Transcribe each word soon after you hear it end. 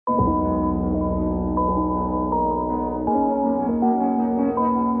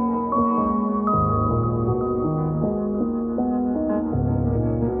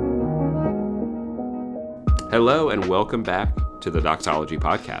Hello and welcome back to the Doxology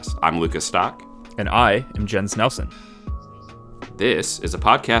Podcast. I'm Lucas Stock. And I am Jens Nelson. This is a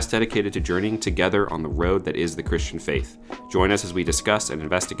podcast dedicated to journeying together on the road that is the Christian faith. Join us as we discuss and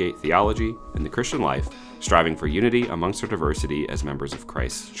investigate theology and the Christian life, striving for unity amongst our diversity as members of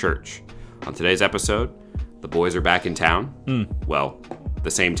Christ's church. On today's episode, the boys are back in town. Well,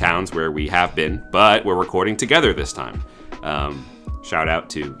 the same towns where we have been, but we're recording together this time. Shout out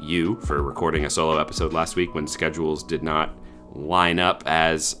to you for recording a solo episode last week when schedules did not line up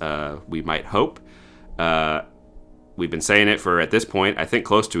as we might hope. We've been saying it for, at this point, I think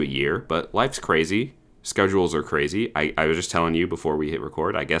close to a year, but life's crazy. Schedules are crazy. I was just telling you before we hit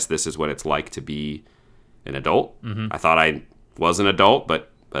record, I guess this is what it's like to be an adult. Mm-hmm. I thought I was an adult, but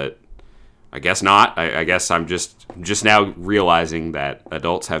I guess not. I guess I'm just now realizing that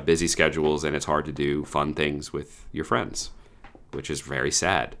adults have busy schedules and it's hard to do fun things with your friends, which is very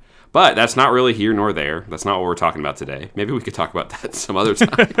sad. But that's not really here nor there. That's not what we're talking about today. Maybe we could talk about that some other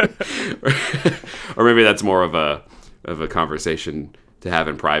time. Or maybe that's more of a conversation to have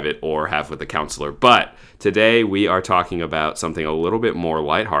in private or have with a counselor. But today we are talking about something a little bit more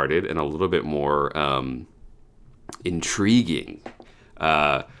lighthearted and a little bit more intriguing.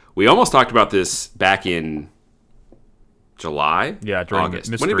 We almost talked about this back in July? Yeah, during August.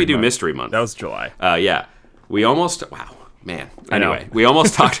 When did we do Mystery Month? That was July. Yeah. We almost... Wow. Man. Anyway, we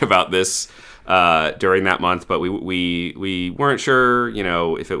almost talked about this during that month, but we weren't sure,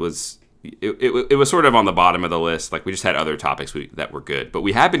 if it was... It was sort of on the bottom of the list. Like, we just had other topics that were good. But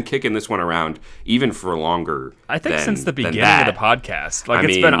we have been kicking this one around even for longer. I think since the beginning of the podcast.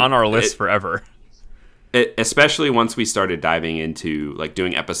 It's been on our list forever. Especially once we started diving into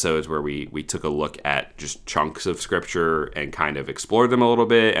doing episodes where we took a look at just chunks of scripture and kind of explored them a little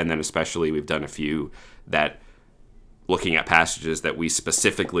bit, and then especially we've done a few that looking at passages that we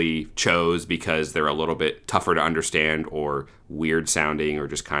specifically chose because they're a little bit tougher to understand or weird sounding or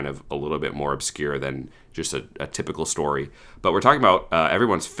just kind of a little bit more obscure than just a typical story. But we're talking about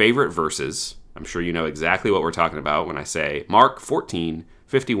everyone's favorite verses. I'm sure you know exactly what we're talking about when I say Mark 14,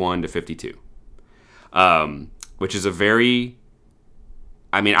 51 to 52. Which is a very,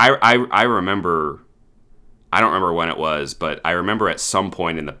 I remember, I don't remember when it was, but I remember at some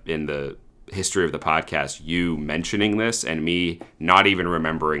point in the history of the podcast, you mentioning this and me not even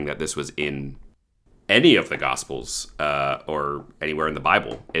remembering that this was in any of the Gospels, or anywhere in the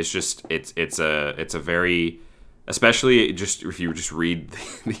Bible. It's just, it's a very, especially just if you just read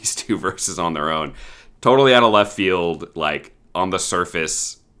these two verses on their own, totally out of left field, on the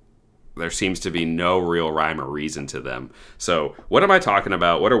surface, there seems to be no real rhyme or reason to them. So what am I talking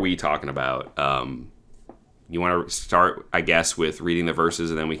about? What are we talking about? You want to start, I guess, with reading the verses,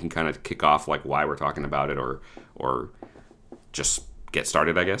 and then we can kind of kick off why we're talking about it, or just get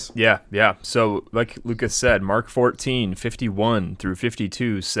started, I guess? Yeah. So like Lucas said, Mark 14, 51 through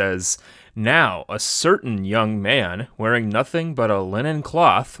 52 says, "Now a certain young man wearing nothing but a linen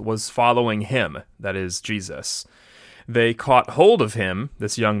cloth was following him," that is Jesus. "They caught hold of him,"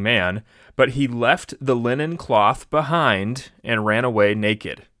 this young man, "but he left the linen cloth behind and ran away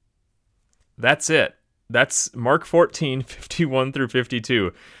naked." That's it. That's Mark 14, 51 through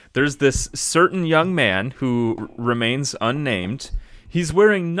 52. There's this certain young man who remains unnamed. He's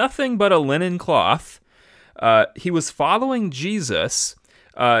wearing nothing but a linen cloth. He was following Jesus.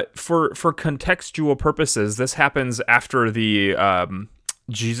 For contextual purposes, this happens after the...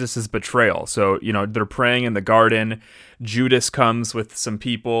 Jesus' betrayal. So, they're praying in the garden. Judas comes with some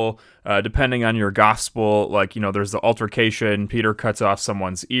people. Depending on your gospel, there's the altercation. Peter cuts off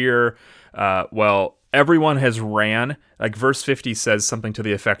someone's ear. Everyone has ran. Verse 50 says something to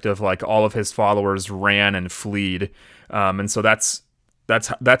the effect of all of his followers ran and fled. And so that's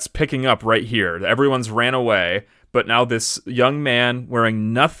picking up right here. Everyone's ran away. But now this young man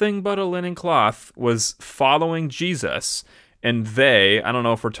wearing nothing but a linen cloth was following Jesus. And I don't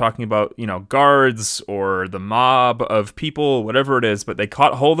know if we're talking about, guards or the mob of people, whatever it is, but they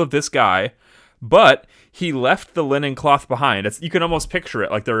caught hold of this guy, but he left the linen cloth behind. You can almost picture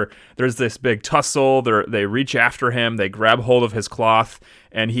it. There's this big tussle. They reach after him. They grab hold of his cloth,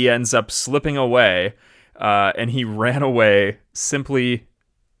 and he ends up slipping away. And he ran away simply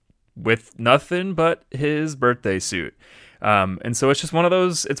with nothing but his birthday suit. And so it's just one of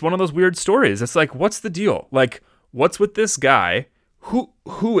those weird stories. It's what's the deal? What's with this guy?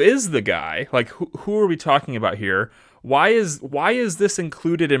 Who is the guy? Who are we talking about here? Why is this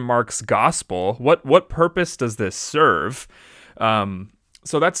included in Mark's gospel? What purpose does this serve?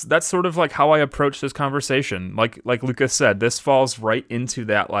 So that's sort of how I approach this conversation. Like Lucas said, this falls right into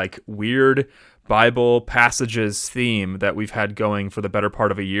that weird Bible passages theme that we've had going for the better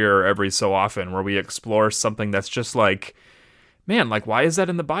part of a year every so often, where we explore something that's just like, man, like, why is that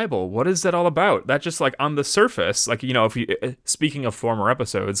in the Bible? What is that all about? That just, like, on the surface, like, you know, if you, speaking of former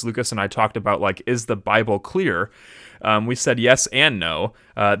episodes, Lucas and I talked about, like, is the Bible clear? We said yes and no.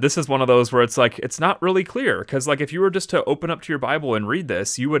 This is one of those where it's like, it's not really clear. Because, like, if you were just to open up to your Bible and read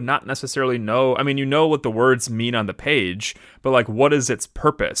this, you would not necessarily know. I mean, you know what the words mean on the page, but, like, what is its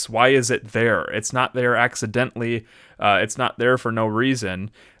purpose? Why is it there? It's not there accidentally. It's not there for no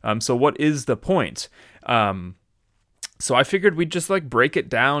reason. So what is the point? So I figured we'd just, like, break it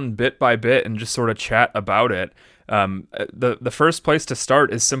down bit by bit and just sort of chat about it. The first place to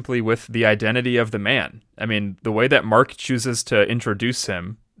start is simply with the identity of the man. I mean, the way that Mark chooses to introduce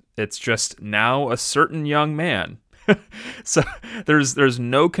him, it's just now a certain young man. So there's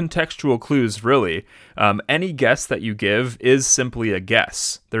no contextual clues, really. Any guess that you give is simply a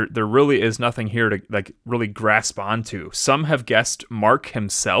guess. There really is nothing here to, like, really grasp onto. Some have guessed Mark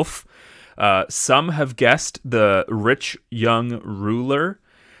himself. Some have guessed the rich young ruler.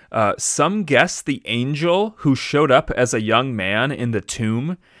 Some guess the angel who showed up as a young man in the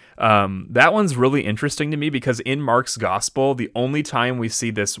tomb. That one's really interesting to me because in Mark's gospel, the only time we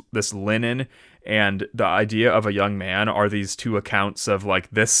see this linen and the idea of a young man are these two accounts of, like,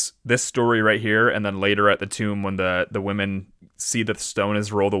 this story right here, and then later at the tomb when the women see that the stone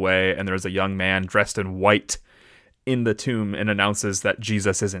is rolled away and there's a young man dressed in white in the tomb and announces that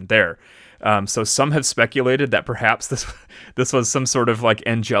Jesus isn't there. So some have speculated that perhaps this was some sort of, like,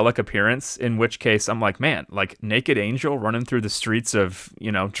 angelic appearance, in which case I'm like, man, like, naked angel running through the streets of,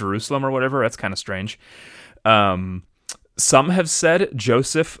 you know, Jerusalem or whatever. That's kind of strange. Some have said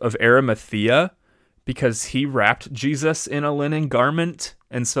Joseph of Arimathea, because he wrapped Jesus in a linen garment.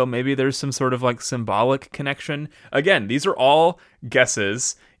 And so maybe there's some sort of, like, symbolic connection. Again, these are all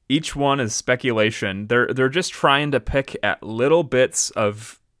guesses. Each one is speculation. They're just trying to pick at little bits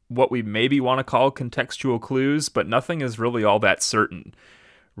of what we maybe want to call contextual clues, but nothing is really all that certain.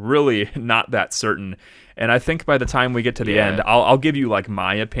 Really not that certain. And I think by the time we get to the end, I'll give you, like,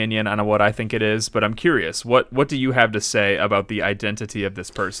 my opinion on what I think it is, but I'm curious. What do you have to say about the identity of this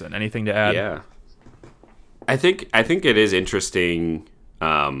person? Anything to add? Yeah. I think it is interesting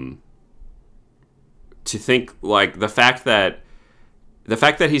to think, like, the fact that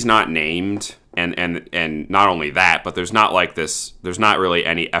he's not named, and not only that, but there's not really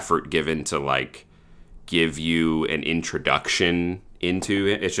any effort given to, like, give you an introduction into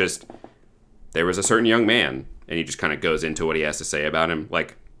it. It's just, there was a certain young man, and he just kind of goes into what he has to say about him.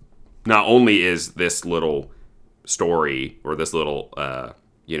 Like, not only is this little story, or this little,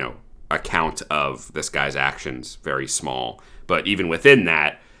 account of this guy's actions very small, but even within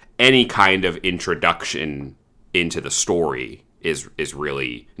that, any kind of introduction into the story is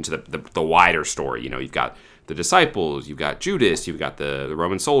really into the wider story. You know, you've got the disciples, you've got Judas, you've got the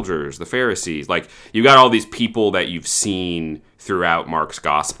Roman soldiers, the Pharisees. Like, you've got all these people that you've seen throughout Mark's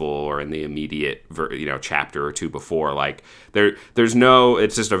gospel or in the immediate, chapter or two before. Like, there's no,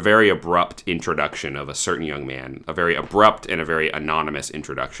 it's just a very abrupt introduction of a certain young man, a very abrupt and a very anonymous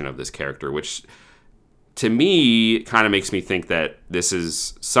introduction of this character, which to me kind of makes me think that this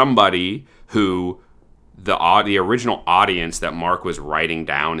is somebody who the original audience that Mark was writing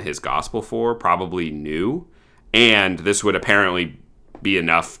down his gospel for probably knew, and this would apparently be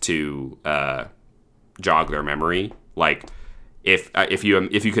enough to jog their memory. Like, if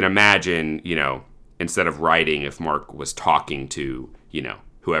you can imagine, instead of writing, if Mark was talking to,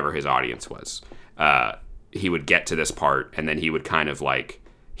 whoever his audience was, he would get to this part, and then he would kind of, like,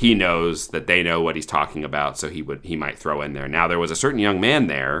 he knows that they know what he's talking about, so he might throw in there. Now, there was a certain young man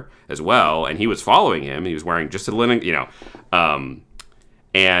there as well, and he was following him. He was wearing just a linen,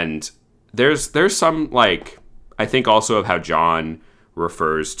 and there's some, like, I think also of how John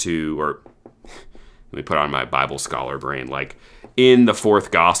refers to, or let me put on my Bible scholar brain, like, in the fourth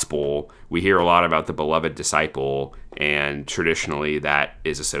gospel, we hear a lot about the beloved disciple, and traditionally that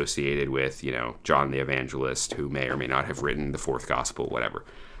is associated with, John the Evangelist, who may or may not have written the fourth gospel, whatever.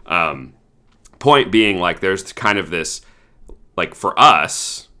 Point being, like, there's kind of this, like, for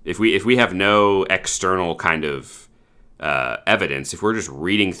us, if we have no external kind of evidence, if we're just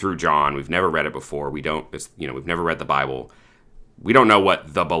reading through John, we've never read it before, we've never read the Bible, we don't know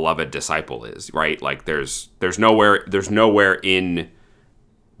what the beloved disciple is, right? Like, there's nowhere in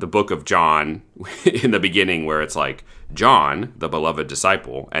the book of John in the beginning where it's like John, the beloved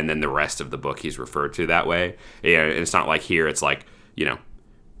disciple, and then the rest of the book he's referred to that way. And it's not like here it's like,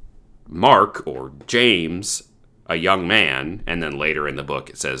 Mark or James, a young man, and then later in the book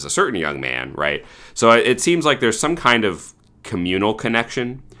it says a certain young man, right? So it seems like there's some kind of communal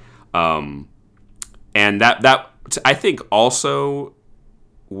connection. And that I think also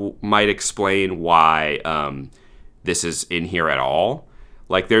might explain why this is in here at all.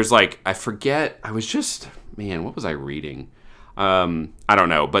 Like, there's like, I forget, I was just, man, what was I reading? I don't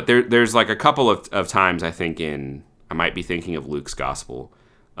know, but there's like a couple of times I think I might be thinking of Luke's gospel,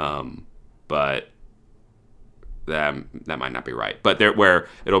 but that might not be right. But where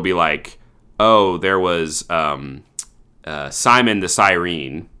it'll be like, oh, there was Simon the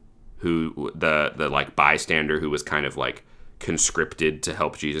Cyrene, who the like bystander who was kind of like conscripted to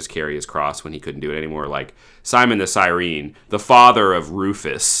help Jesus carry his cross when he couldn't do it anymore. Like, Simon the Cyrene, the father of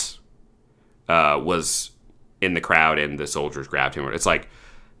Rufus, was in the crowd and the soldiers grabbed him. It's like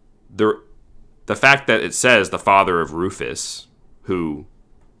the fact that it says the father of Rufus, who,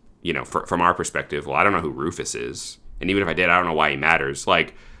 you know, from our perspective, well, I don't know who Rufus is, and even if I did, I don't know why he matters.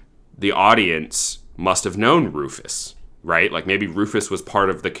 Like, the audience must have known Rufus, right? Like, maybe Rufus was part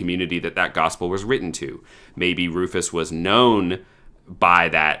of the community that gospel was written to. Maybe Rufus was known by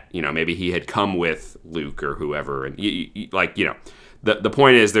that, you know, maybe he had come with Luke or whoever. And, the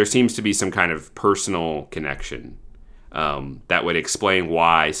point is, there seems to be some kind of personal connection that would explain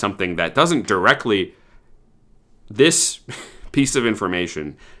why something that doesn't directly, this piece of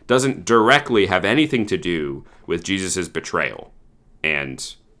information doesn't directly have anything to do with Jesus's betrayal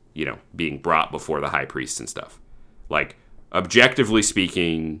and, you know, being brought before the high priest and stuff. Like, objectively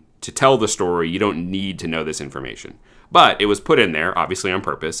speaking, to tell the story, you don't need to know this information. But it was put in there, obviously on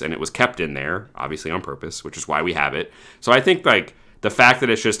purpose, and it was kept in there, obviously on purpose, which is why we have it. So I think, like, the fact that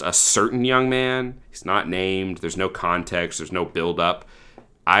it's just a certain young man, he's not named, there's no context, there's no build-up,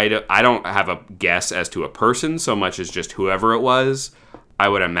 I don't have a guess as to a person so much as just whoever it was, I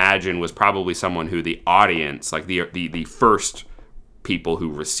would imagine was probably someone who the audience, like the first people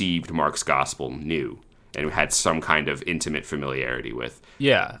who received Mark's gospel knew and had some kind of intimate familiarity with.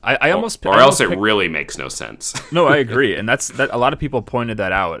 Yeah, I almost... Or else it really makes no sense. No, I agree. And that a lot of people pointed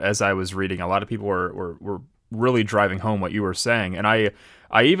that out as I was reading. A lot of people were really driving home what you were saying. And I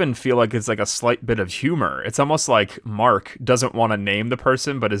even feel like it's like a slight bit of humor. It's almost like Mark doesn't want to name the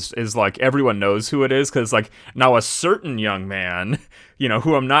person, but is like, everyone knows who it is, because like, now a certain young man, you know,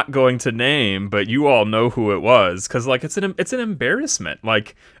 who I'm not going to name, but you all know who it was, because like it's an embarrassment,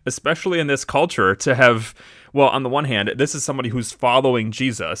 like, especially in this culture, to have, well, on the one hand, this is somebody who's following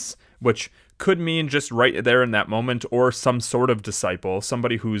Jesus, which could mean just right there in that moment, or some sort of disciple,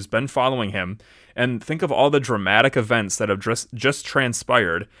 somebody who's been following him. And think of all the dramatic events that have just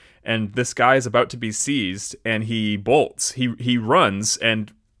transpired, and this guy is about to be seized, and he bolts, he runs,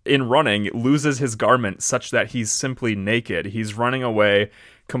 and in running loses his garment such that he's simply naked. He's running away,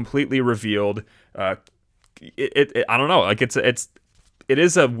 completely revealed. I don't know, like it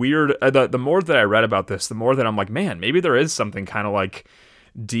is a weird. The more that I read about this, the more that I'm like, man, maybe there is something kind of like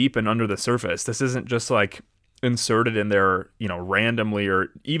deep and under the surface. This isn't just like inserted in there, you know, randomly, or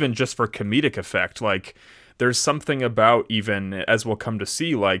even just for comedic effect. Like, there's something about, even as we'll come to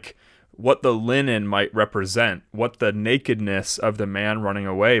see, like what the linen might represent, what the nakedness of the man running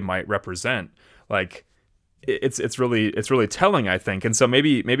away might represent. Like, it's really telling, I think. And so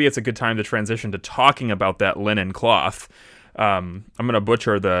maybe it's a good time to transition to talking about that linen cloth. I'm gonna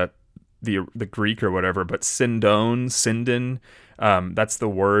butcher the Greek or whatever, but syndon. That's the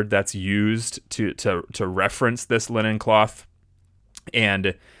word that's used to reference this linen cloth.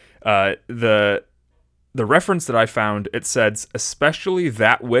 And the reference that I found, it says, especially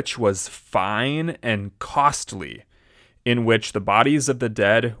that which was fine and costly, in which the bodies of the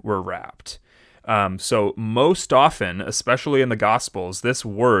dead were wrapped. So most often, especially in the Gospels, this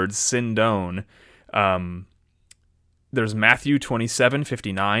word, syndon, there's Matthew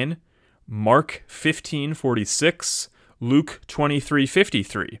 27:59, Mark 15:46, Luke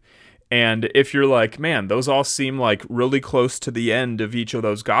 23:53. And if you're like, man, those all seem like really close to the end of each of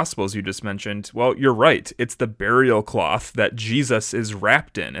those Gospels you just mentioned, well, you're right. It's the burial cloth that Jesus is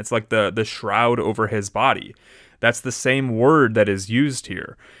wrapped in. It's like the shroud over his body. That's the same word that is used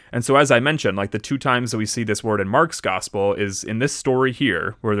here. And so, as I mentioned, like the two times that we see this word in Mark's Gospel is in this story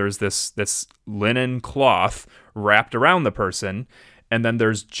here, where there's this linen cloth wrapped around the person. And then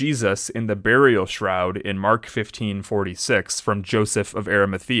there's Jesus in the burial shroud in Mark 15:46 from Joseph of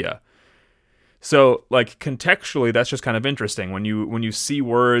Arimathea. So, like, contextually, that's just kind of interesting. When you see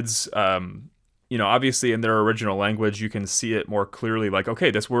words, you know, obviously in their original language, you can see it more clearly. Like, okay,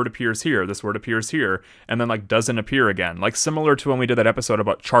 this word appears here, this word appears here, and then like doesn't appear again. Like similar to when we did that episode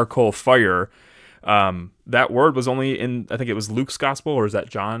about charcoal fire. That word was only in, I think it was Luke's gospel, or is that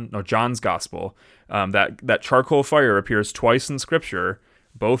John? No, John's gospel. That charcoal fire appears twice in Scripture,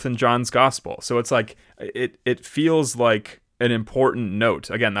 both in John's gospel. So it's like it feels like an important note.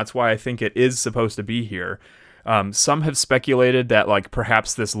 Again, that's why I think it is supposed to be here. Some have speculated that like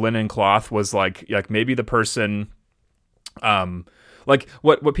perhaps this linen cloth was like maybe the person, like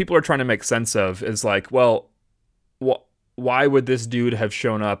what people are trying to make sense of is like, well, why would this dude have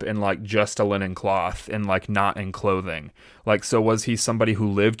shown up in like just a linen cloth and like not in clothing? Like, so was he somebody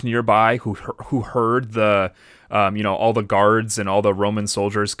who lived nearby who heard the, all the guards and all the Roman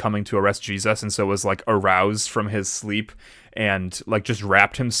soldiers coming to arrest Jesus, and so was like aroused from his sleep and like just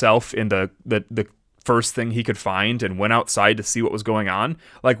wrapped himself in the first thing he could find and went outside to see what was going on?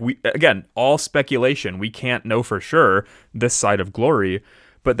 Like, we, again, all speculation. We can't know for sure this side of glory.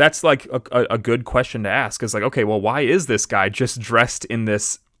 But that's like a good question to ask. Is like, okay, well, why is this guy just dressed in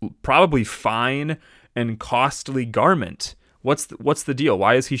this probably fine and costly garment? What's the deal?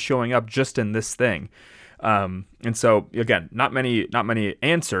 Why is he showing up just in this thing? And so again, not many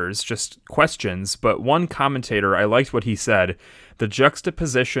answers, just questions. But one commentator, I liked what he said. The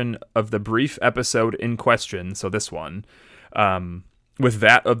juxtaposition of the brief episode in question, so this one, with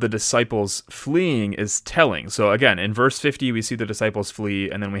that of the disciples fleeing is telling. So again, in verse 50, we see the disciples flee,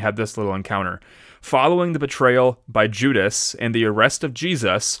 and then we have this little encounter. Following the betrayal by Judas and the arrest of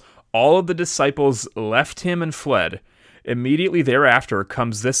Jesus, all of the disciples left him and fled. Immediately thereafter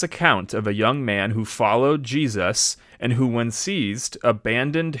comes this account of a young man who followed Jesus and who, when seized,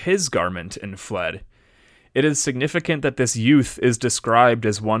 abandoned his garment and fled. It is significant that this youth is described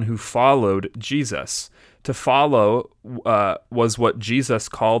as one who followed Jesus. To follow was what Jesus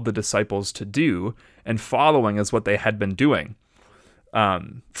called the disciples to do, and following is what they had been doing.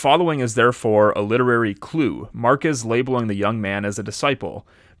 Following is therefore a literary clue. Mark is labeling the young man as a disciple.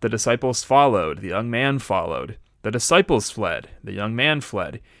 The disciples followed. The young man followed. The disciples fled. The young man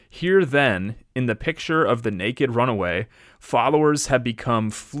fled. Here then, in the picture of the naked runaway, followers have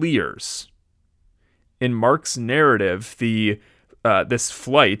become fleers. In Mark's narrative, this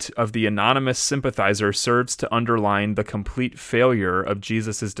flight of the anonymous sympathizer serves to underline the complete failure of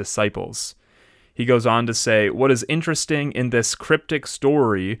Jesus' disciples. He goes on to say, what is interesting in this cryptic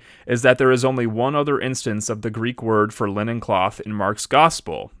story is that there is only one other instance of the Greek word for linen cloth in Mark's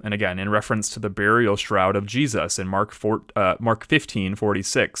gospel, and again, in reference to the burial shroud of Jesus in Mark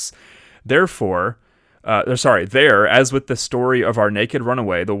 15:46. Therefore, there, as with the story of our naked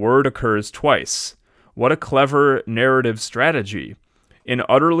runaway, the word occurs twice. What a clever narrative strategy. In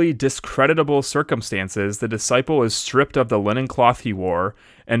utterly discreditable circumstances, the disciple is stripped of the linen cloth he wore,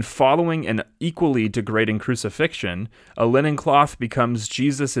 and following an equally degrading crucifixion, a linen cloth becomes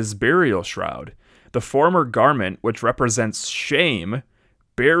Jesus' burial shroud. The former garment, which represents shame,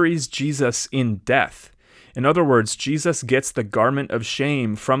 buries Jesus in death. In other words, Jesus gets the garment of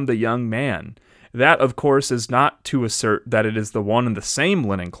shame from the young man. That, of course, is not to assert that it is the one and the same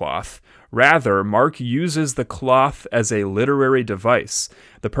linen cloth. Rather, Mark uses the cloth as a literary device.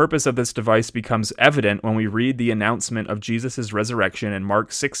 The purpose of this device becomes evident when we read the announcement of Jesus' resurrection in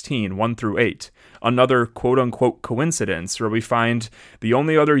Mark 16:1-8, another quote-unquote coincidence where we find the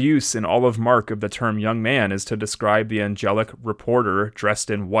only other use in all of Mark of the term young man is to describe the angelic reporter dressed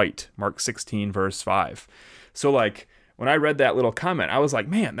in white, Mark 16, verse 5. So, like, when I read that little comment, I was like,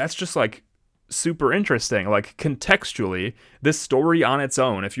 man, that's just, like, super interesting. Like, contextually, this story on its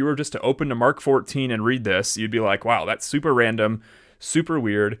own, if you were just to open to Mark 14 and read this, you'd be like, wow, that's super random, super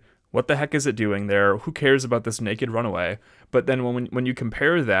weird. What the heck is it doing there? Who cares about this naked runaway? But then when you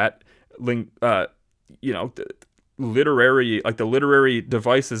compare that, literary, like the literary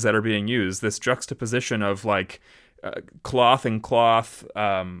devices that are being used, this juxtaposition of like cloth and cloth,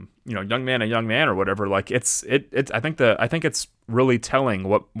 young man and young man or whatever, like I think it's really telling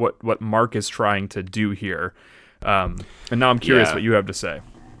what Mark is trying to do here. And now I'm curious what you have to say.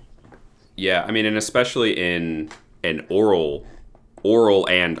 Yeah, I mean, and especially in an oral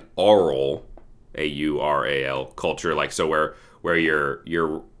and aural, AURAL culture, like, so where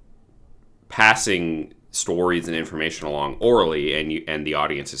you're passing stories and information along orally, and the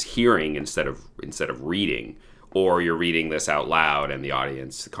audience is hearing instead of reading, or you're reading this out loud and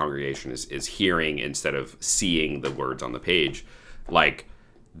the congregation is hearing instead of seeing the words on the page, like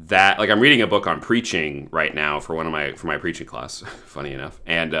that. Like, I'm reading a book on preaching right now for my preaching class, funny enough,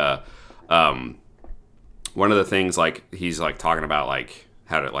 and one of the things, like, he's like talking about like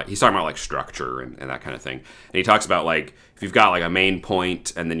how to, like, he's talking about like structure and that kind of thing, and he talks about like if you've got like a main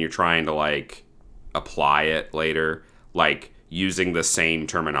point and then you're trying to like apply it later, like using the same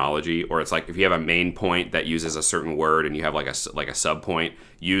terminology, or it's like if you have a main point that uses a certain word and you have like a sub point,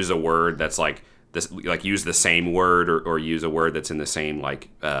 use a word that's like this, like use the same word or use a word that's in the same like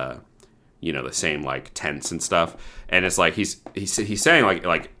the same like tense and stuff. And it's like he's saying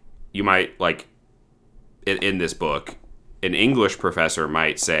like you might like in this book, an English professor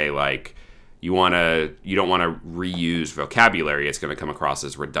might say, like, you don't want to reuse vocabulary. It's going to come across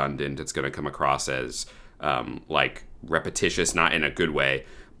as redundant. It's going to come across as like repetitious, not in a good way.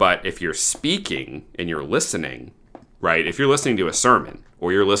 But if you're speaking and you're listening, right? If you're listening to a sermon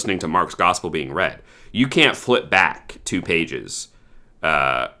or you're listening to Mark's gospel being read, you can't flip back 2 pages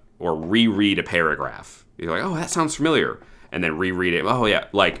or reread a paragraph. You're like, oh, that sounds familiar. And then reread it. Oh, yeah.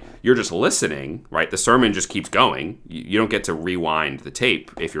 Like, you're just listening, right? The sermon just keeps going. You don't get to rewind the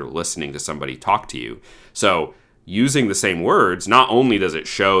tape if you're listening to somebody talk to you. So using the same words, not only does it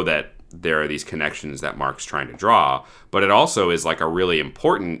show that there are these connections that Mark's trying to draw, but it also is like a really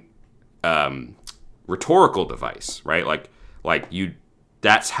important rhetorical device, right?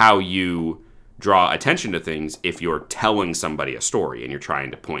 That's how you draw attention to things if you're telling somebody a story and you're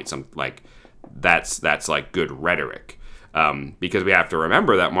trying to point some, like, that's like good rhetoric. Because we have to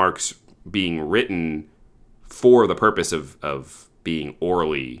remember that Mark's being written for the purpose of being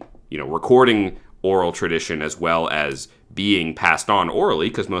orally, recording oral tradition as well as being passed on orally,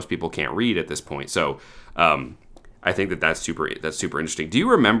 because most people can't read at this point. So I think that's super interesting. Do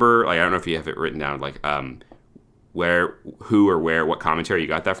you remember, like, I don't know if you have it written down, like where, what commentary you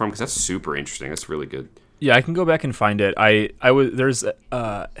got that from? Because that's super interesting. That's really good. Yeah, I can go back and find it.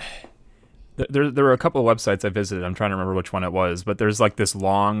 There were a couple of websites I visited. I'm trying to remember which one it was, but there's like this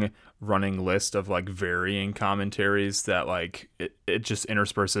long running list of like varying commentaries that like it just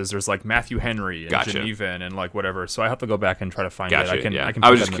intersperses. There's like Matthew Henry and Gotcha. Genevan and like whatever. So I have to go back and try to find Gotcha, it. yeah. I can I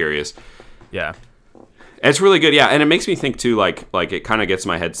was just curious. Yeah. It's really good, yeah, and it makes me think too, like it kind of gets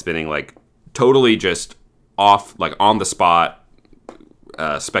my head spinning, like totally just off, like on the spot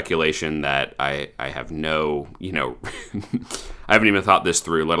speculation that I have no, I haven't even thought this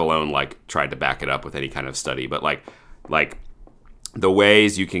through, let alone like tried to back it up with any kind of study. But like the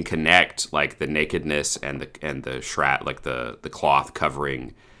ways you can connect like the nakedness and the shroud, like the cloth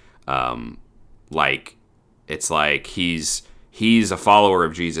covering, like it's like he's a follower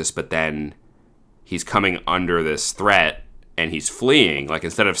of Jesus, but then he's coming under this threat and he's fleeing. Like,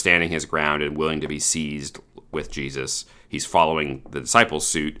 instead of standing his ground and willing to be seized with Jesus, he's following the disciples'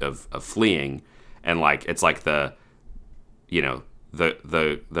 suit of fleeing. And like, it's like the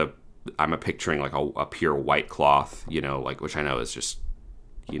I'm picturing like a pure white cloth, like, which I know is just,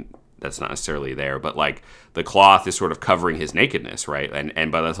 that's not necessarily there, but like the cloth is sort of covering his nakedness, right?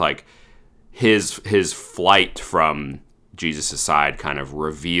 But it's like his flight from Jesus' side kind of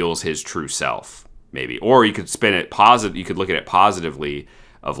reveals his true self, maybe. Or you could spin it positive. You could look at it positively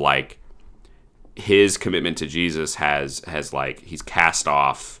of like his commitment to Jesus has like he's cast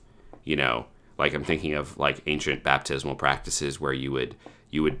off, like I'm thinking of like ancient baptismal practices where you would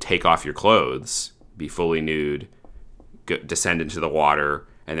take off your clothes, be fully nude, descend into the water,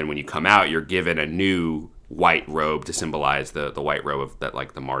 and then when you come out, you're given a new white robe to symbolize the white robe that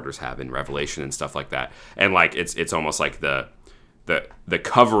like the martyrs have in Revelation and stuff like that. And like it's almost like the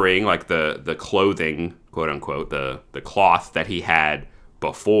covering, like the clothing, quote unquote, the cloth that he had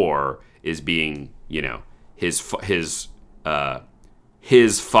before is being, his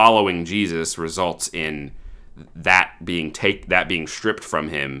following Jesus results in that being stripped from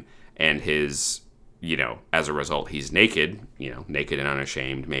him, and his, as a result, he's naked, naked and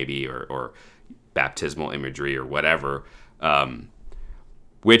unashamed, maybe, or baptismal imagery or whatever,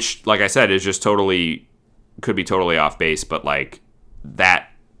 which, like I said, is just could be totally off base, but like that,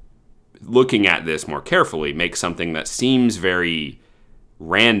 looking at this more carefully, makes something that seems very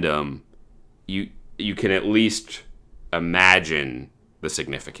random, you can at least imagine the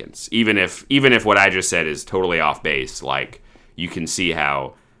significance, even if what I just said is totally off base. Like, you can see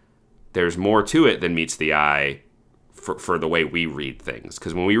how there's more to it than meets the eye for the way we read things.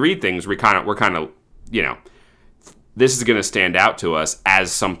 Because when we read things, we're kind of this is going to stand out to us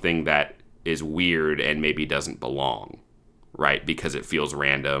as something that is weird and maybe doesn't belong, right? Because it feels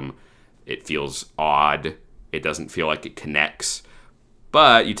random, it feels odd, it doesn't feel like it connects.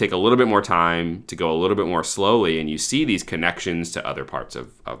 But you take a little bit more time to go a little bit more slowly, and you see these connections to other parts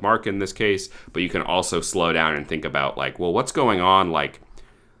of Mark in this case, but you can also slow down and think about, like, well, what's going on? Like,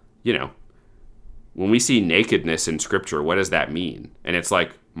 when we see nakedness in Scripture, what does that mean? And it's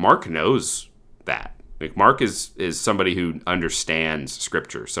like, Mark knows that. Like, Mark is somebody who understands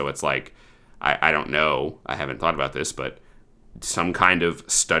Scripture. So it's like, I don't know, I haven't thought about this, but some kind of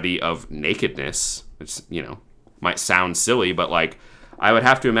study of nakedness, it's, might sound silly, but like, I would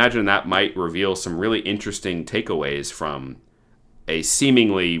have to imagine that might reveal some really interesting takeaways from a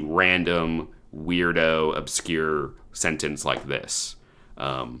seemingly random, weirdo, obscure sentence like this,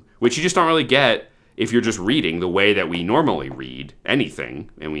 which you just don't really get if you're just reading the way that we normally read anything,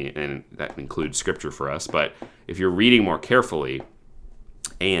 and that includes scripture for us, but if you're reading more carefully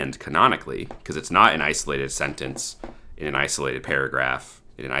and canonically, because it's not an isolated sentence in an isolated paragraph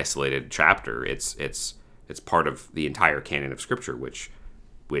in an isolated chapter, it's part of the entire canon of scripture, which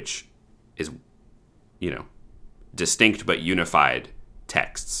is, distinct but unified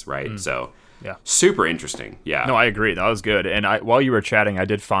texts, right? So yeah, super interesting. Yeah. No, I agree. That was good. And while you were chatting, I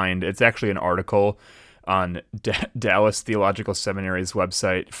did find it's actually an article on Dallas Theological Seminary's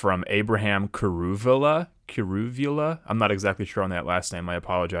website from Abraham Kuruvula. I'm not exactly sure on that last name. I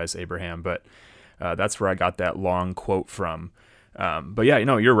apologize, Abraham, but that's where I got that long quote from. But yeah,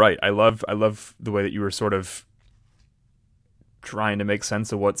 you're right. I love the way that you were sort of trying to make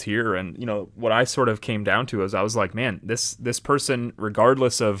sense of what's here. And, what I sort of came down to is I was like, man, this person,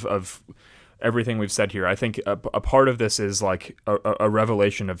 regardless of everything we've said here, I think a part of this is like a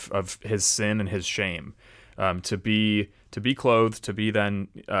revelation of his sin and his shame, to be clothed, to be then,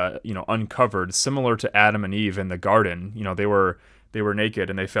 uncovered, similar to Adam and Eve in the garden. They were naked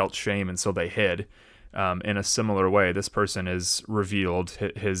and they felt shame, and so they hid. In a similar way, this person is revealed,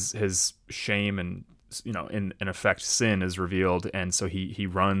 his shame and, in effect, sin is revealed, and so he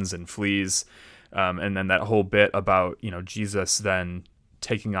runs and flees, and then that whole bit about Jesus then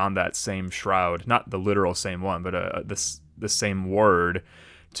taking on that same shroud, not the literal same one, but the same word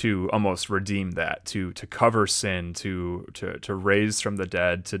to almost redeem that, to cover sin, to raise from the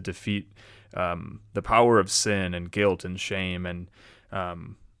dead, to defeat the power of sin and guilt and shame. And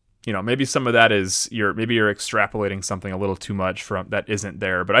maybe some of that is you're extrapolating something a little too much from that isn't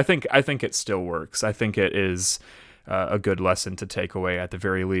there, but I think it still works. I think it is a good lesson to take away at the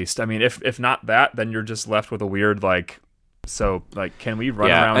very least. I mean, if not that, then you're just left with a weird can we run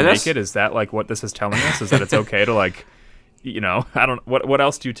around naked? Is that like what this is telling us? Is that it's okay to I don't. What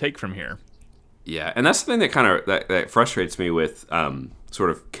else do you take from here? Yeah, and that's the thing that kind of that frustrates me with sort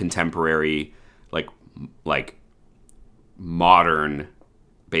of contemporary, like modern,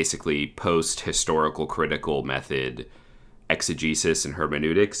 basically post-historical critical method exegesis and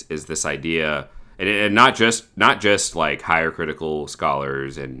hermeneutics, is this idea, and not just like higher critical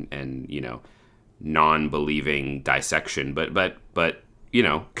scholars and non-believing dissection, but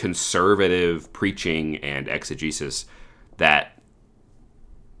conservative preaching and exegesis that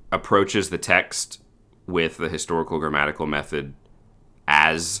approaches the text with the historical grammatical method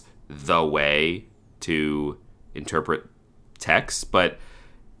as the way to interpret text. But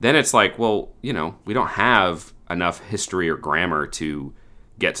then it's like, well, we don't have enough history or grammar to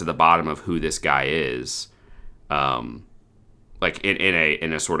get to the bottom of who this guy is, like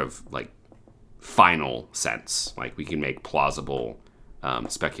in a sort of like final sense. Like, we can make plausible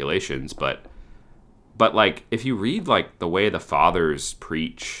speculations, but like if you read like the way the fathers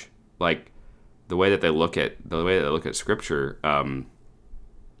preach, like the way that they look at scripture, I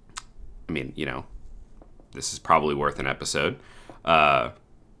mean, this is probably worth an episode,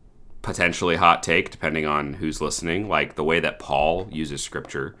 potentially hot take depending on who's listening. Like the way that Paul uses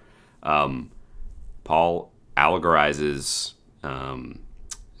scripture, Paul allegorizes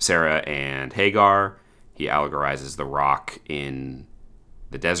Sarah and Hagar. He allegorizes the rock in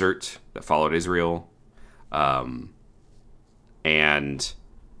the desert that followed Israel. And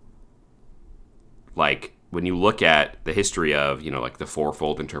like when you look at the history of, like the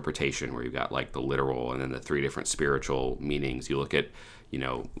fourfold interpretation, where you've got like the literal and then the three different spiritual meanings, you look at,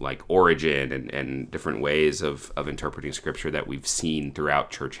 like origin and different ways of interpreting scripture that we've seen throughout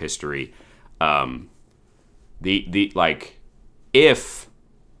church history. If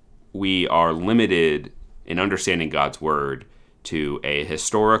we are limited in understanding God's word to a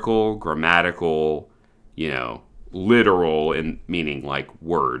historical, grammatical, literal in meaning like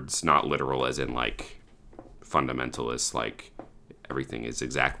words, not literal as in like fundamentalists, like everything is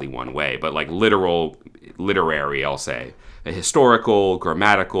exactly one way, but like literary, I'll say, a historical,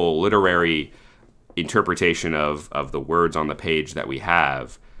 grammatical, literary interpretation of the words on the page that we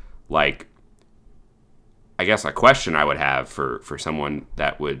have. Like, I guess a question I would have for someone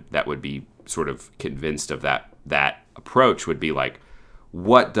that would be sort of convinced of that approach would be like,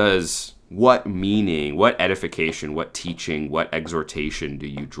 what meaning, what edification, what teaching, what exhortation do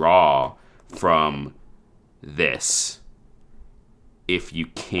you draw from this if you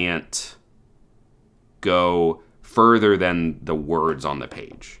can't go further than the words on the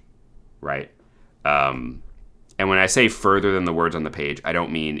page, right? And when I say further than the words on the page, I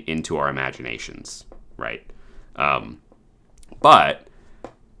don't mean into our imaginations, right? But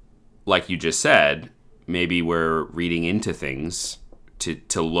like you just said, maybe we're reading into things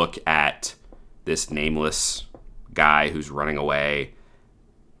to look at this nameless guy who's running away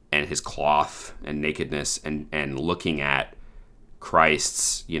and his cloth and nakedness, and looking at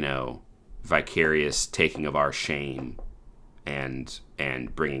Christ's, vicarious taking of our shame and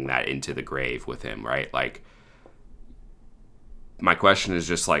bringing that into the grave with him, right? Like, my question is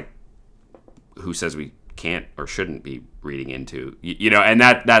just like, who says we can't or shouldn't be reading into, and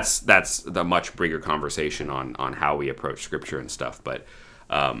that's the much bigger conversation on how we approach scripture and stuff. But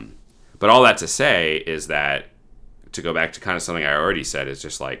all that to say is that, to go back to kind of something I already said, is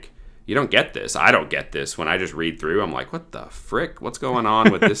just like, you don't get this. I don't get this. When I just read through, I'm like, what the frick? What's going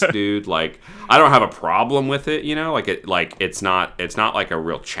on with this dude? Like, I don't have a problem with it, it's not like a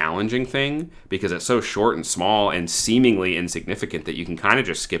real challenging thing, because it's so short and small and seemingly insignificant that you can kind of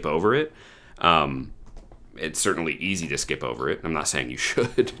just skip over it. It's certainly easy to skip over it. I'm not saying you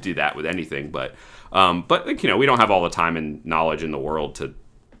should do that with anything, but we don't have all the time and knowledge in the world to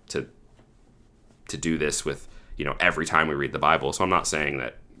do this with, every time we read the Bible. So I'm not saying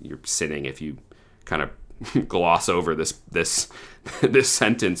that you're sinning if you kind of gloss over this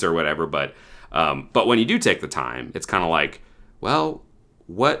sentence or whatever. But when you do take the time, it's kind of like, well,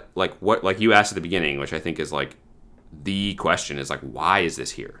 what you asked at the beginning, which I think is like the question, is like, why is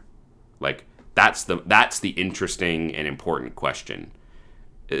this here? Like, that's the interesting and important question.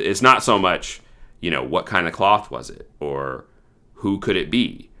 It's not so much, what kind of cloth was it, or who could it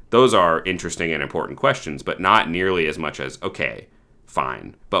be? Those are interesting and important questions, but not nearly as much as, okay,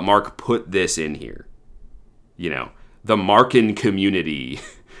 fine, but Mark put this in here. The Markan community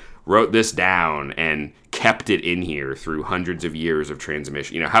wrote this down and kept it in here through hundreds of years of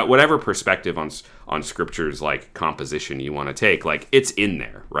transmission. Whatever perspective on scripture's like composition you want to take, like, it's in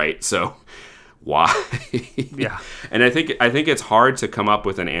there, right? So why? Yeah. And I think it's hard to come up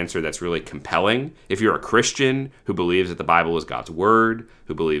with an answer that's really compelling if you're a Christian who believes that the Bible is God's word,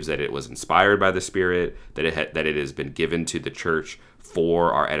 who believes that it was inspired by the Spirit, that it has been given to the church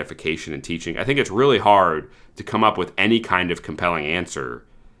for our edification and teaching. I think it's really hard to come up with any kind of compelling answer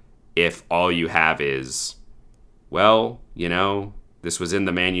if all you have is, well, this was in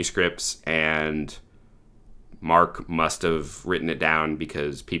the manuscripts and Mark must have written it down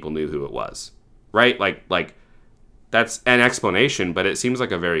because people knew who it was. Right? Like that's an explanation, but it seems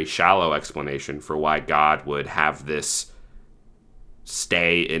like a very shallow explanation for why God would have this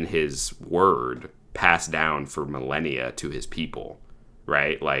stay in his word passed down for millennia to his people,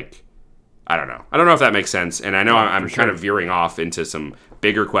 right? Like, I don't know if that makes sense. And I know I'm kind of veering off into some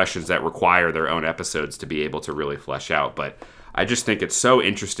bigger questions that require their own episodes to be able to really flesh out. But I just think it's so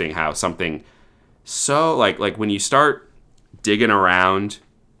interesting how something so like when you start digging around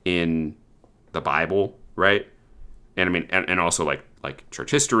in the Bible, right? And I mean, and also like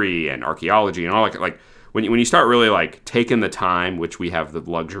church history and archaeology and all like when you start really like taking the time, which we have the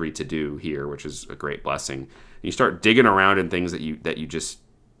luxury to do here, which is a great blessing, and you start digging around in things that you just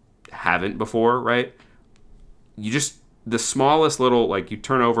haven't before, right? You just, the smallest little, like, you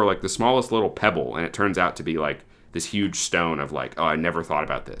turn over like the smallest little pebble and it turns out to be like this huge stone of like, oh, I never thought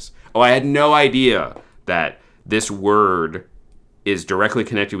about this. Oh, I had no idea that this word is directly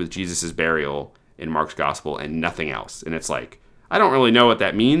connected with Jesus' burial in Mark's gospel and nothing else. And it's like, I don't really know what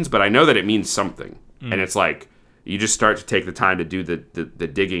that means, but I know that it means something. And it's like, you just start to take the time to do the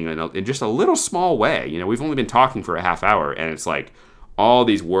digging in just a little small way. We've only been talking for a half hour, and it's like all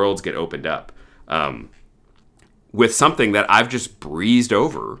these worlds get opened up with something that I've just breezed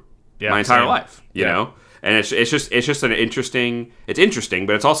over my entire life, you know? And it's just an interesting, it's interesting,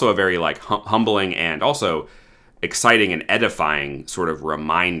 but it's also a very like humbling and also exciting and edifying sort of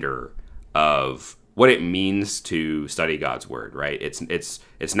reminder of what it means to study God's word, right?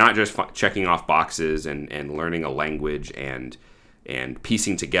 It's not just checking off boxes and learning a language and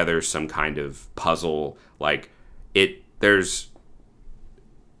piecing together some kind of puzzle. Like there's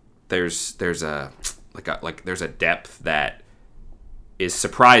a depth that is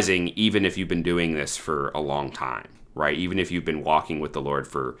surprising even if you've been doing this for a long time, right? Even if you've been walking with the Lord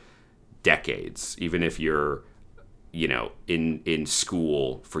for decades, even if you're in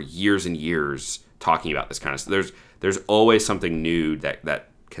school for years and years talking about this kind of stuff. There's always something new that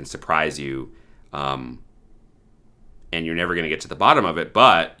can surprise you, and you're never going to get to the bottom of it,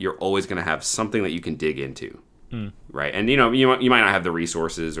 but you're always going to have something that you can dig into, right? And you might not have the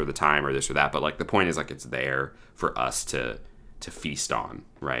resources or the time or this or that, but like the point is like it's there for us to feast on,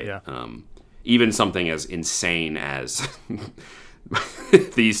 right? Yeah. Even something as insane as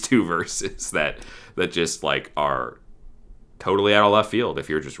these two verses that just like are totally out of left field if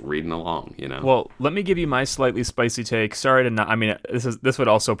you're just reading along, Well, let me give you my slightly spicy take. Sorry to not. I mean, this would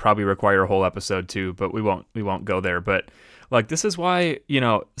also probably require a whole episode too, but we won't go there. But like, this is why,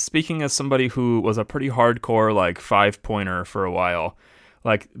 speaking as somebody who was a pretty hardcore like 5-pointer for a while,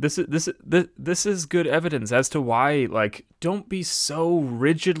 Like this is good evidence as to why, like, don't be so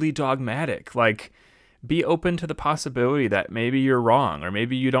rigidly dogmatic. Like, be open to the possibility that maybe you're wrong or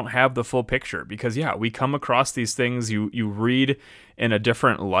maybe you don't have the full picture, because yeah, we come across these things, you read in a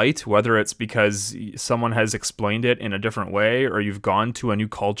different light, whether it's because someone has explained it in a different way or you've gone to a new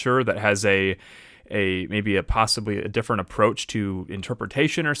culture that has a maybe a possibly a different approach to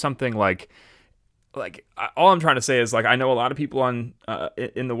interpretation or something. All I'm trying to say is, like, I know a lot of people on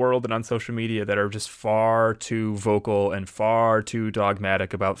in the world and on social media that are just far too vocal and far too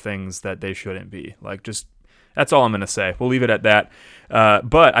dogmatic about things that they shouldn't be. Like, just that's all I'm gonna say. We'll leave it at that.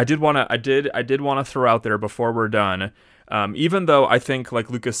 But I did want to throw out there before we're done. Even though I think, like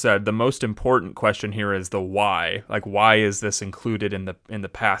Lucas said, the most important question here is the why. Like, why is this included in the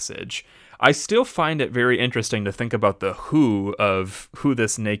passage? I still find it very interesting to think about the who of who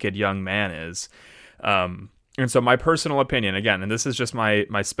this naked young man is. And so my personal opinion, again, and this is just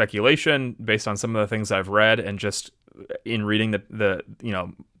my speculation based on some of the things I've read and just in reading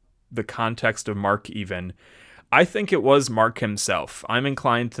the context of Mark even, I think it was Mark himself. I'm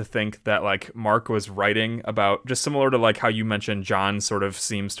inclined to think that, like, Mark was writing about, just similar to like how you mentioned John sort of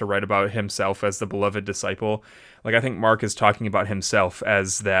seems to write about himself as the beloved disciple. Like, I think Mark is talking about himself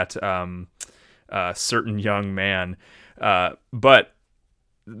as that certain young man. But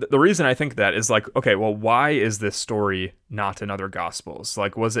the reason I think that is, like, okay, well, why is this story not in other Gospels?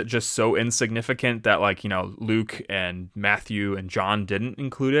 Like, was it just so insignificant that, like, Luke and Matthew and John didn't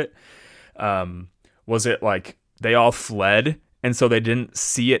include it? Was it like they all fled and so they didn't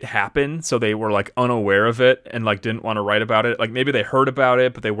see it happen, so they were, like, unaware of it and, like, didn't want to write about it? Like, maybe they heard about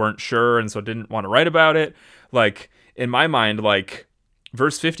it but they weren't sure and so didn't want to write about it. Like, in my mind, like,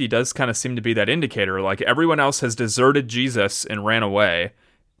 verse 50 does kind of seem to be that indicator. Like, everyone else has deserted Jesus and ran away.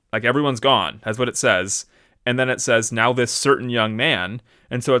 Like, everyone's gone. That's what it says. And then it says, now this certain young man.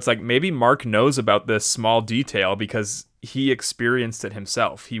 And so it's like, maybe Mark knows about this small detail because he experienced it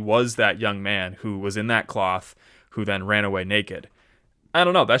himself. He was that young man who was in that cloth, who then ran away naked. I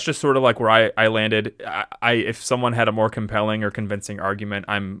don't know. That's just sort of like where I landed. If someone had a more compelling or convincing argument,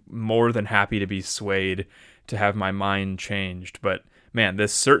 I'm more than happy to be swayed, to have my mind changed. But man,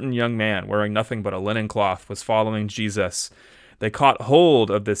 this certain young man wearing nothing but a linen cloth was following Jesus. They caught hold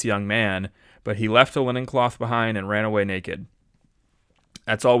of this young man, but he left the linen cloth behind and ran away naked.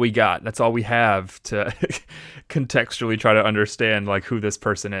 That's all we got. That's all we have to contextually try to understand, like, who this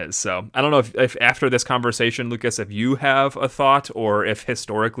person is. So I don't know if after this conversation, Lucas, if you have a thought or if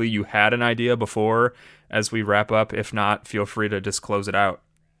historically you had an idea before as we wrap up. If not, feel free to just close it out.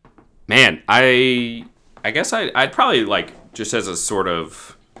 Man, I guess I'd probably, like, just as a sort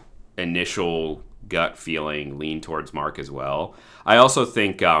of initial gut feeling, lean towards Mark as well. I also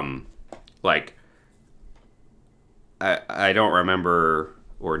think like I don't remember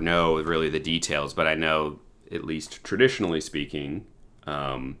or know really the details, but I know, at least traditionally speaking,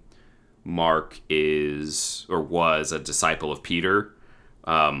 Mark is or was a disciple of Peter,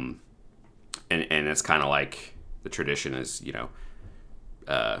 and it's kind of like the tradition is,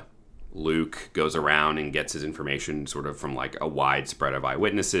 Luke goes around and gets his information sort of from, like, a wide spread of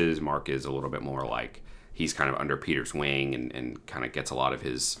eyewitnesses. Mark is a little bit more like he's kind of under Peter's wing and kind of gets a lot of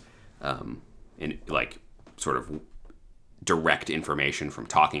his sort of direct information from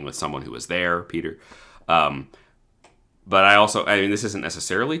talking with someone who was there, Peter. But I mean, this isn't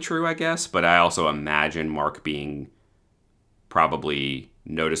necessarily true, I guess, but I also imagine Mark being probably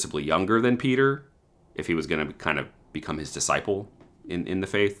noticeably younger than Peter if he was going to kind of become his disciple in the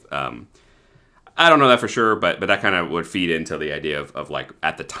faith. I don't know that for sure, but that kind of would feed into the idea of like,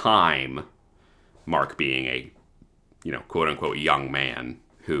 at the time, Mark being a, quote unquote young man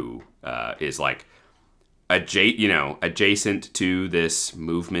who is like adjacent to this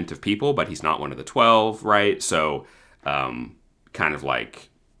movement of people, but he's not one of the 12, right? So kind of like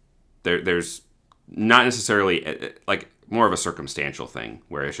there's not necessarily like more of a circumstantial thing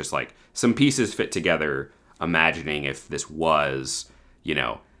where it's just like some pieces fit together, imagining if this was,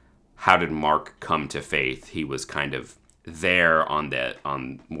 how did Mark come to faith? He was kind of there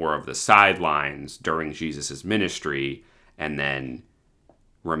on more of the sidelines during Jesus's ministry, and then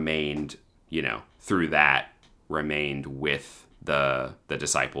remained, through that, remained with the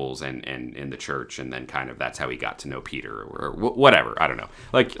disciples and in the church, and then kind of that's how he got to know Peter or whatever. I don't know.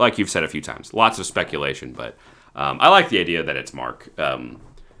 Like you've said a few times, lots of speculation, but I like the idea that it's Mark.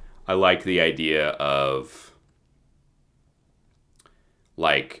 I like the idea of,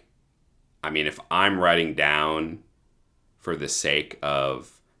 like, I mean, if I'm writing down for the sake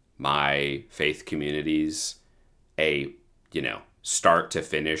of my faith communities a, start to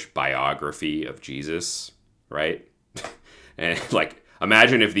finish biography of Jesus, right? And like,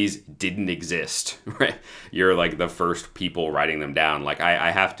 imagine if these didn't exist, right? You're like the first people writing them down. Like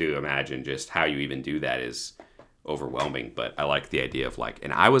I have to imagine just how you even do that is overwhelming. But I like the idea of like,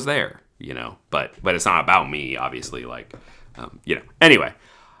 and I was there, but it's not about me, obviously. Like, Anyway,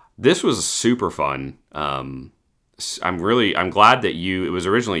 this was super fun. I'm glad that it was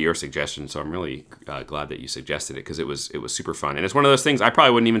originally your suggestion, so I'm really glad that you suggested it, because it was super fun. And it's one of those things I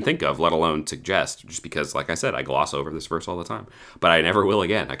probably wouldn't even think of, let alone suggest, just because, like I said, I gloss over this verse all the time. But I never will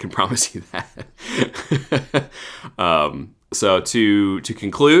again, I can promise you that. So to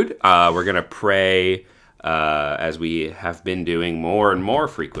conclude, we're going to pray, as we have been doing more and more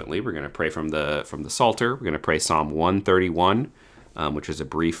frequently. We're going to pray from the Psalter. We're going to pray Psalm 131, which is a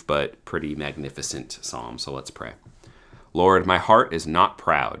brief but pretty magnificent psalm. So let's pray. Lord, my heart is not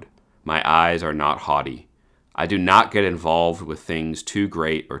proud. My eyes are not haughty. I do not get involved with things too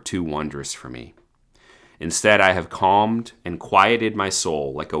great or too wondrous for me. Instead, I have calmed and quieted my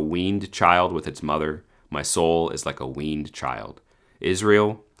soul like a weaned child with its mother. My soul is like a weaned child.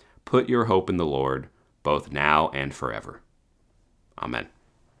 Israel, put your hope in the Lord, both now and forever. Amen.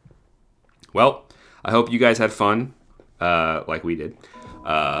 Well, I hope you guys had fun, like we did.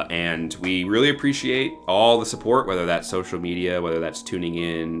 And we really appreciate all the support, whether that's social media, whether that's tuning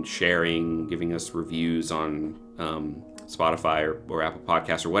in, sharing, giving us reviews on Spotify or Apple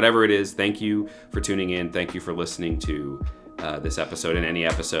Podcasts or whatever it is. Thank you for tuning in. Thank you for listening to this episode and any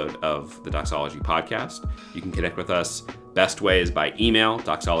episode of the Doxology Podcast. You can connect with us best way is by email,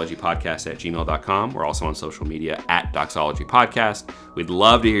 doxologypodcast@gmail.com. We're also on social media @doxologypodcast. We'd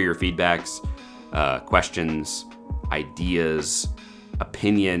love to hear your feedbacks, questions, ideas,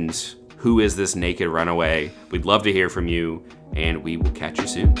 opinions. Who is this naked runaway? We'd love to hear from you, and we will catch you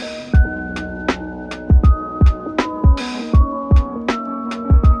soon.